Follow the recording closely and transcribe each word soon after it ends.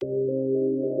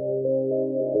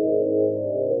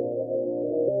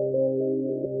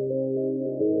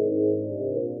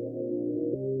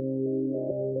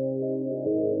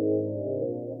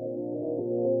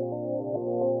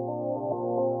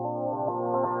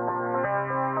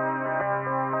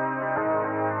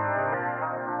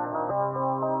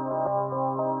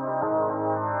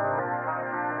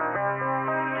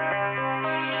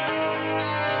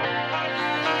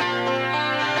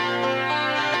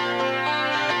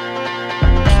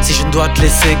Si je ne dois te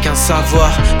laisser qu'un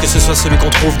savoir, que ce soit celui qu'on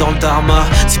trouve dans le dharma.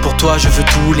 Si pour toi je veux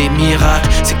tous les miracles,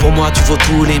 c'est que pour moi tu vaux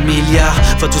tous les milliards.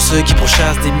 Vois tous ceux qui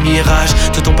pourchassent des mirages,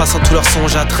 tout en passant tous leurs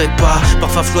songes à trépas.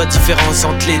 Parfois flou la différence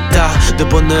entre l'état de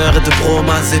bonheur et de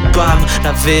bromazépam.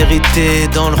 La vérité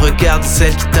dans le regard de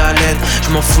celle qui t'allait. Je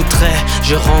m'en foutrais,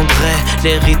 je rendrais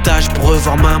l'héritage pour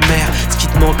revoir ma mère. Ce qui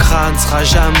te manquera ne sera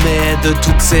jamais de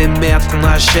toutes ces merdes qu'on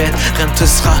achète. Rien ne te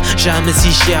sera jamais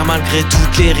si cher malgré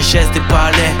toutes les richesses des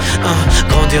palais.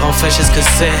 Grandir en fait, je sais ce que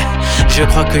c'est. Je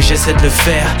crois que j'essaie de le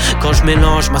faire. Quand je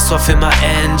mélange ma soif et ma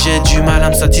haine, j'ai du mal à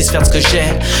me satisfaire de ce que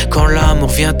j'ai. Quand l'amour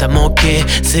vient à manquer,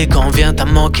 c'est quand vient à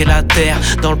manquer la terre.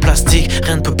 Dans le plastique,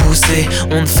 rien ne peut pousser.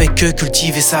 On ne fait que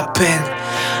cultiver sa peine.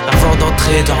 Avant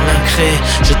d'entrer dans l'incré,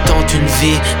 je tente une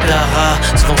vie d'ara.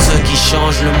 Souvent ceux qui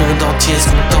changent le monde entier se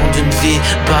contentent d'une vie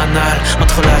banale.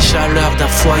 Entre la chaleur d'un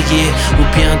foyer ou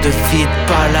bien de vides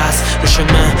palaces, le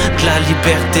chemin de la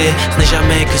liberté, ce n'est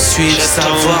jamais que suivre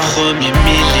savoir. J'attends mon premier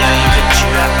milliard que tu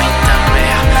habites ta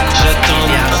mère. J'attends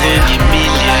mon premier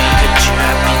milliard que tu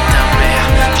habites ta mère.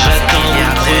 J'attends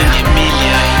mon premier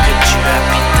milliard que tu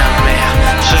habites ta mère.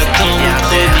 J'attends mon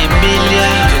premier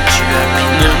milliard que tu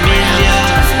habites mon milliard,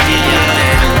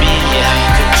 milliard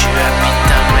que tu habites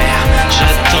ta mère.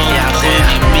 J'attends mon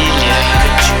premier milliard que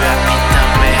tu habites ta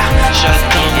mère.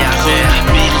 J'attends mon premier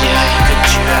milliard que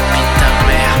tu habites ta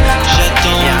mère.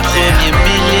 J'attends mon premier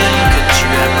milliard que tu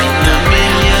habites ta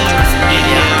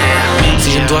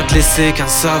Si je ne dois te laisser qu'un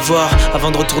savoir avant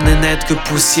de retourner net que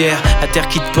poussière. La terre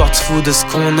qui te porte se fout de ce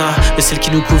qu'on a, le ciel qui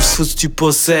nous couvre sous ce que tu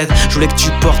possèdes. Je voulais que tu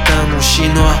portes un nom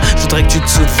chinois, je voudrais que tu te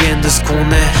souviennes de ce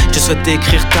qu'on est. Je souhaite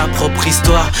écrire ta propre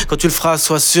histoire, quand tu le feras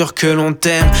sois sûr que l'on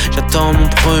t'aime. J'attends mon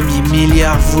premier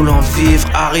milliard voulant vivre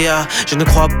aria. Je ne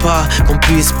crois pas qu'on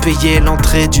puisse payer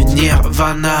l'entrée du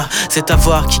nirvana. C'est ta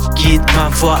voix qui guide ma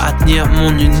voix à tenir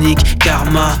mon unique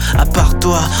karma. À part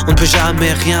toi, on ne peut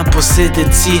jamais rien posséder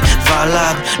de si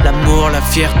valable. L'amour, la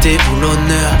fierté ou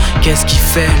l'honneur, qu'est-ce qui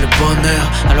fait le bonheur?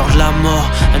 Alors de la mort,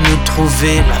 à nous de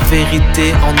trouver la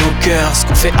vérité en nos cœurs. Ce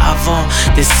qu'on fait avant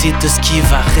décide de ce qui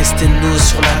va rester de nous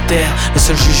sur la terre. Le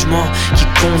seul jugement qui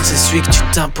compte, c'est celui que tu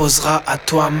t'imposeras à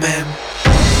toi-même.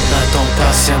 N'attends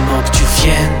patiemment que tu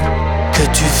viennes,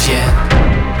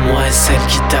 moi et celle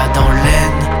qui t'a dans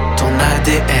l'aine, ton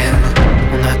ADN.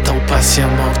 On attend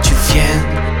patiemment que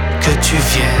tu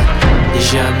viennes,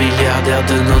 déjà milliardaire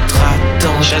de notre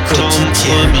attente J'attends mon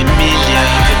quotidienne. premier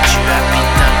milliard que tu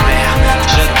habites ta mère.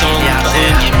 J'attends mon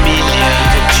premier milliard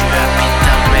que tu habites